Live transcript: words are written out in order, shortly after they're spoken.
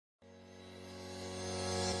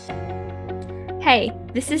Hey,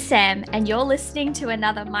 this is Sam, and you're listening to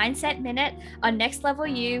another Mindset Minute on Next Level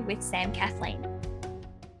You with Sam Kathleen.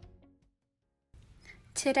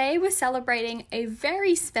 Today we're celebrating a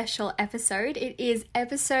very special episode. It is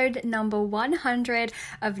episode number 100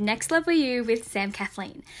 of Next Level You with Sam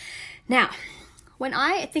Kathleen. Now, when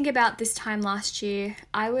I think about this time last year,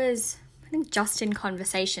 I think just in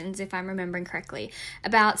conversations, if I'm remembering correctly,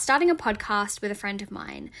 about starting a podcast with a friend of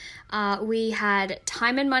mine. We had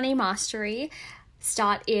Time and Money Mastery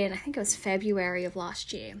start in, I think it was February of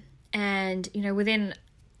last year. And, within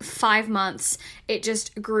 5 months, it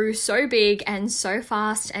just grew so big and so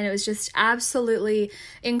fast. And it was just absolutely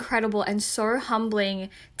incredible and so humbling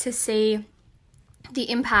to see the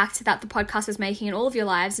impact that the podcast is making in all of your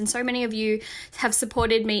lives. And so many of you have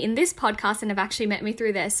supported me in this podcast and have actually met me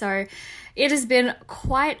through this. So it has been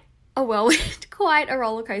quite a whirlwind, quite a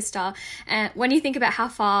roller coaster. And when you think about how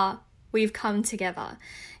far we've come together,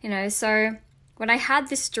 so when I had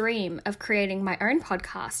this dream of creating my own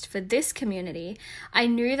podcast for this community, I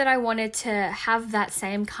knew that I wanted to have that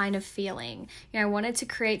same kind of feeling. I wanted to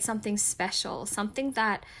create something special, something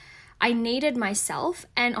that I needed myself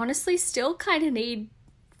and honestly still kind of need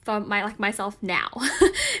for myself now.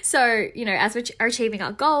 So, as we're achieving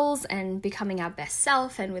our goals and becoming our best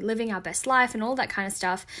self and we're living our best life and all that kind of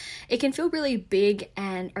stuff, it can feel really big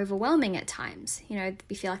and overwhelming at times.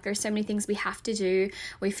 We feel like there's so many things we have to do.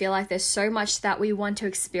 We feel like there's so much that we want to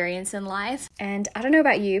experience in life. And I don't know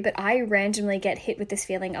about you, but I randomly get hit with this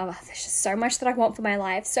feeling of there's just so much that I want for my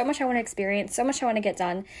life, so much I want to experience, so much I want to get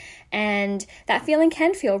done. And that feeling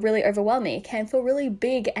can feel really overwhelming. It can feel really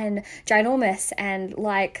big and ginormous and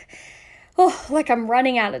like I'm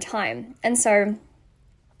running out of time. And so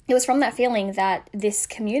it was from that feeling that this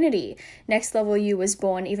community, Next Level You, was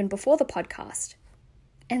born even before the podcast.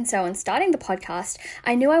 And so in starting the podcast,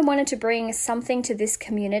 I knew I wanted to bring something to this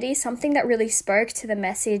community, something that really spoke to the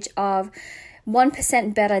message of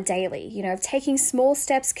 1% better daily, of taking small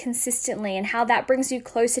steps consistently and how that brings you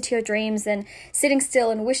closer to your dreams than sitting still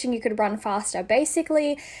and wishing you could run faster.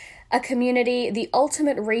 Basically, a community, the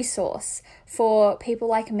ultimate resource for people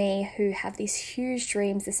like me who have these huge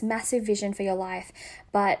dreams, this massive vision for your life,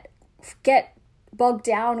 but get bogged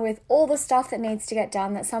down with all the stuff that needs to get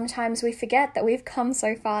done, that sometimes we forget that we've come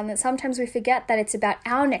so far and that sometimes we forget that it's about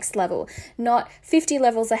our next level, not 50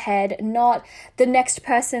 levels ahead, not the next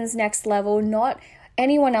person's next level, not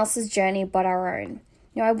anyone else's journey but our own.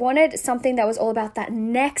 I wanted something that was all about that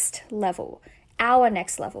next level, our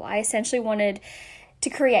next level. I essentially wanted to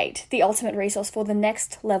create the ultimate resource for the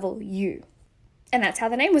next level you. And that's how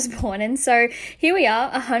the name was born. And so here we are,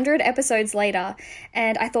 100 episodes later.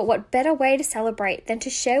 And I thought, what better way to celebrate than to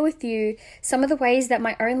share with you some of the ways that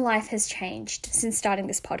my own life has changed since starting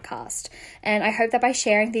this podcast. And I hope that by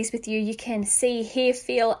sharing these with you, you can see, hear,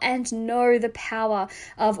 feel, and know the power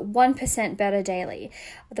of 1% better daily,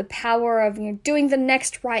 the power of doing the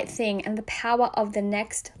next right thing, and the power of the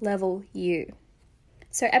next level you.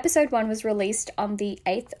 So episode 1 was released on the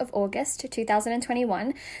 8th of August,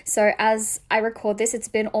 2021. So as I record this, it's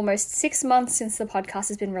been almost 6 months since the podcast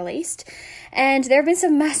has been released. And there have been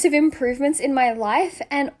some massive improvements in my life,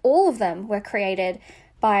 and all of them were created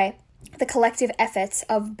by the collective efforts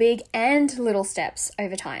of big and little steps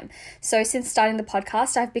over time. So since starting the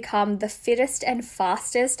podcast, I've become the fittest and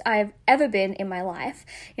fastest I've ever been in my life.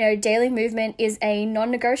 Daily movement is a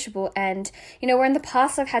non-negotiable, and where in the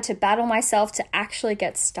past I've had to battle myself to actually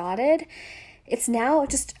get started, it's now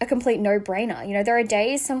just a complete no-brainer. There are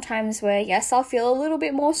days sometimes where, yes, I'll feel a little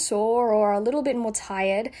bit more sore or a little bit more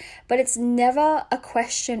tired, but it's never a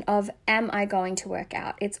question of, am I going to work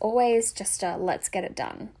out? It's always just a, let's get it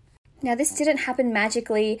done. Now, this didn't happen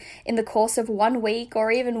magically in the course of 1 week or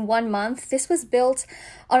even 1 month. This was built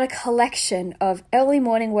on a collection of early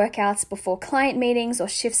morning workouts before client meetings or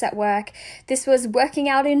shifts at work. This was working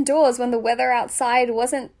out indoors when the weather outside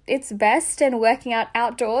wasn't its best and working out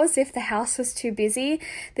outdoors if the house was too busy.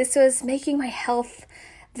 This was making my health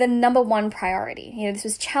the number one priority. This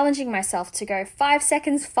was challenging myself to go 5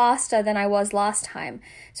 seconds faster than I was last time.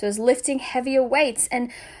 So it was lifting heavier weights,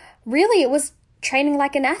 and really it was training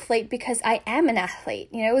like an athlete because I am an athlete.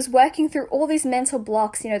 It was working through all these mental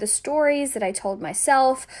blocks, the stories that I told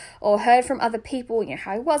myself or heard from other people,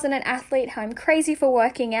 how I wasn't an athlete, how I'm crazy for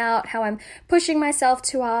working out, how I'm pushing myself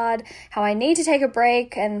too hard, how I need to take a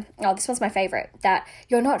break. And this one's my favorite, that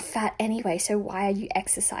you're not fat anyway, so why are you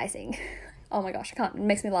exercising? oh my gosh, I can't, it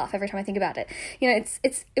makes me laugh every time I think about it.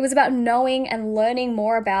 It was about knowing and learning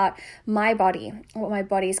more about my body, what my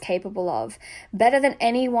body is capable of, better than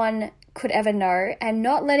anyone could ever know, and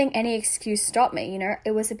not letting any excuse stop me.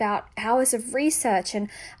 It was about hours of research and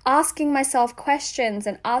asking myself questions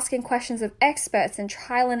and asking questions of experts and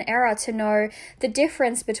trial and error to know the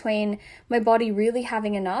difference between my body really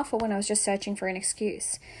having enough or when I was just searching for an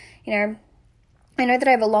excuse. I know that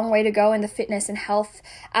I have a long way to go in the fitness and health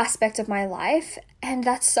aspect of my life, and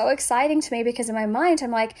that's so exciting to me because in my mind,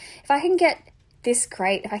 I'm like, if I can get this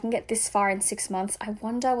great, if I can get this far in 6 months, I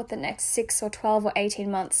wonder what the next 6 or 12 or 18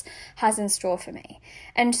 months has in store for me.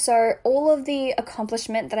 And so all of the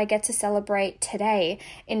accomplishment that I get to celebrate today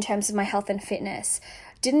in terms of my health and fitness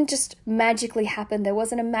didn't just magically happen. There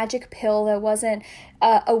wasn't a magic pill. There wasn't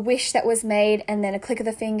a wish that was made and then a click of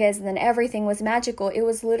the fingers and then everything was magical. It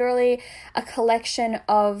was literally a collection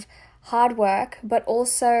of hard work, but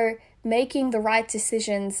also making the right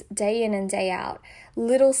decisions day in and day out,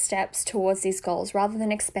 little steps towards these goals rather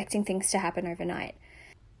than expecting things to happen overnight.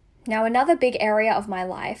 Now, another big area of my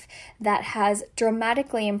life that has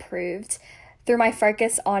dramatically improved through my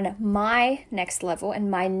focus on my next level and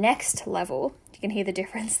my next level, you can hear the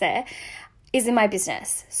difference there, is in my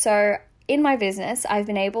business. So in my business, I've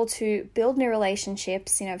been able to build new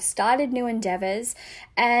relationships, I've started new endeavors,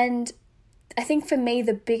 and I think for me,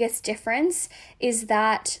 the biggest difference is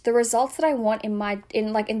that the results that I want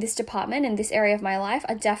in this department, in this area of my life,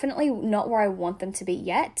 are definitely not where I want them to be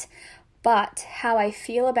yet. But how I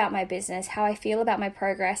feel about my business, how I feel about my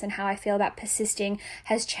progress, and how I feel about persisting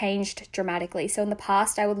has changed dramatically. So in the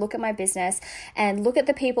past, I would look at my business and look at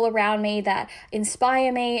the people around me that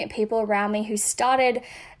inspire me, people around me who started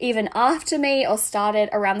even after me or started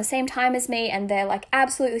around the same time as me, and they're like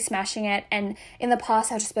absolutely smashing it. And in the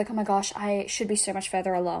past, I'll just be like, oh my gosh, I should be so much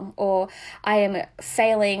further along, or I am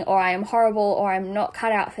failing, or I am horrible, or I'm not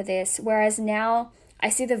cut out for this. Whereas now, I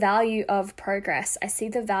see the value of progress. I see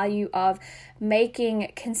the value of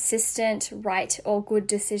making consistent right or good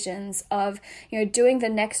decisions, of, doing the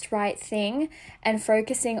next right thing and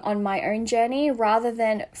focusing on my own journey rather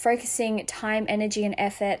than focusing time, energy, and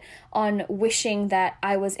effort on wishing that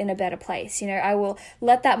I was in a better place. I will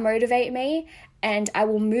let that motivate me and I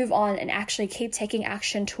will move on and actually keep taking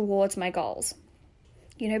action towards my goals.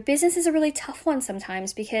 Business is a really tough one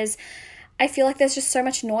sometimes because I feel like there's just so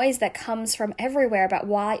much noise that comes from everywhere about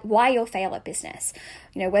why you'll fail at business.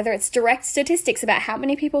 Whether it's direct statistics about how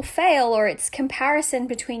many people fail or it's comparison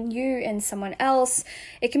between you and someone else,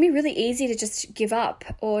 it can be really easy to just give up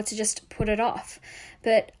or to just put it off.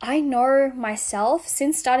 But I know myself,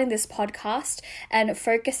 since starting this podcast and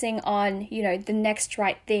focusing on, the next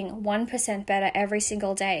right thing, 1% better every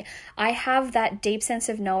single day, I have that deep sense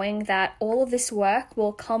of knowing that all of this work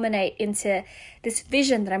will culminate into this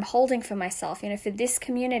vision that I'm holding for myself, for this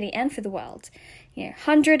community and for the world.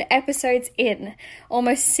 100 episodes in,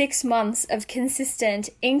 almost 6 months of consistent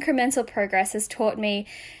incremental progress has taught me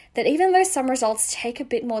that even though some results take a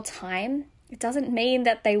bit more time, it doesn't mean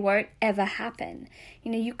that they won't ever happen.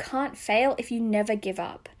 You can't fail if you never give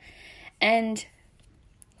up. And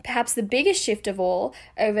perhaps the biggest shift of all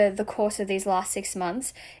over the course of these last 6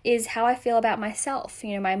 months is how I feel about myself,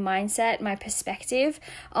 my mindset, my perspective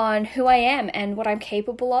on who I am and what I'm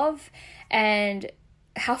capable of and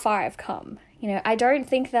how far I've come. I don't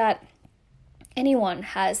think that anyone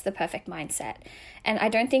has the perfect mindset, and I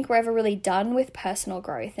don't think we're ever really done with personal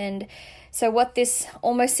growth. And so what this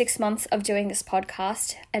almost 6 months of doing this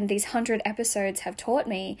podcast and these 100 episodes have taught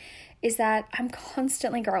me is that I'm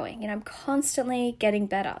constantly growing and I'm constantly getting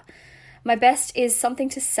better. My best is something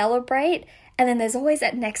to celebrate, and then there's always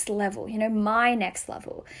that next level, my next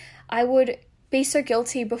level. I would be so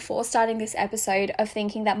guilty before starting this episode of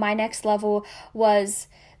thinking that my next level was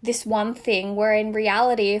this one thing, where in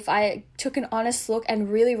reality, if I took an honest look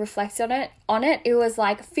and really reflected on it, it was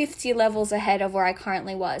like 50 levels ahead of where I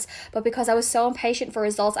currently was. But because I was so impatient for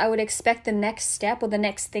results, I would expect the next step or the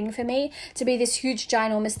next thing for me to be this huge,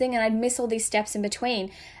 ginormous thing, and I'd miss all these steps in between.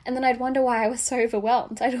 And then I'd wonder why I was so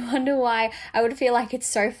overwhelmed. I'd wonder why I would feel like it's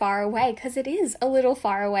so far away, because it is a little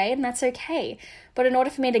far away, and that's okay. But in order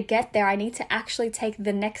for me to get there, I need to actually take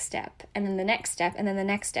the next step, and then the next step, and then the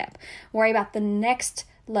next step. Worry about the next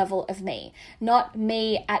level of me, not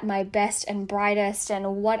me at my best and brightest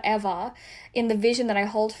and whatever in the vision that I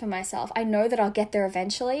hold for myself. I know that I'll get there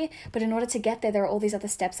eventually, but in order to get there, there are all these other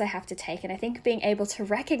steps I have to take. And I think being able to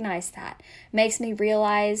recognize that makes me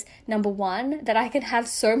realize, number one, that I can have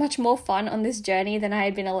so much more fun on this journey than I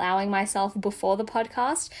had been allowing myself before the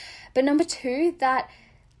podcast. But number two, that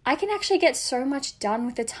I can actually get so much done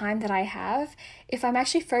with the time that I have if I'm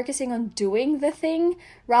actually focusing on doing the thing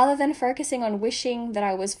rather than focusing on wishing that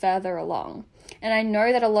I was further along. And I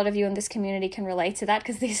know that a lot of you in this community can relate to that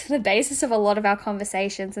because these are the basis of a lot of our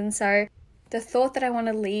conversations. And so the thought that I want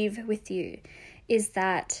to leave with you is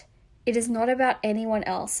that it is not about anyone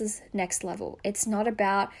else's next level. It's not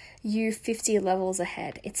about you 50 levels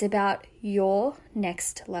ahead. It's about your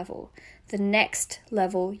next level, the next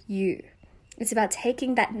level you. It's about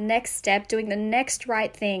taking that next step, doing the next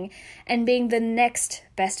right thing, and being the next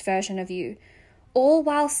best version of you, all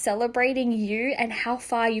while celebrating you and how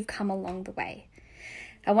far you've come along the way.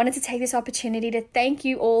 I wanted to take this opportunity to thank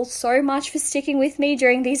you all so much for sticking with me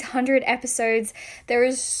during these 100 episodes. There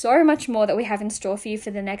is so much more that we have in store for you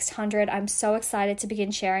for the next 100. I'm so excited to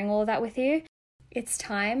begin sharing all of that with you. It's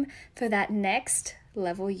time for that next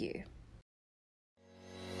level you.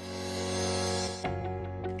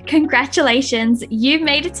 Congratulations, you've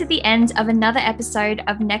made it to the end of another episode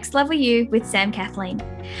of Next Level You with Sam Kathleen.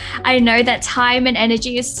 I know that time and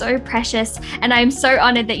energy is so precious, and I am so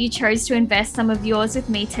honored that you chose to invest some of yours with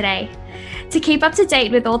me today. To keep up to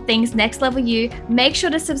date with all things Next Level You, make sure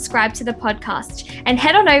to subscribe to the podcast and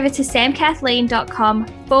head on over to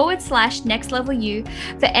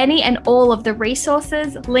samkathleen.com/nextlevelU for any and all of the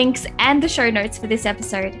resources, links, and the show notes for this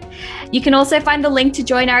episode. You can also find the link to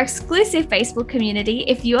join our exclusive Facebook community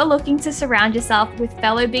if you are looking to surround yourself with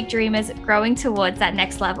fellow big dreamers growing towards that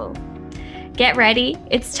next level. Get ready,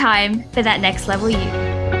 it's time for that next level you.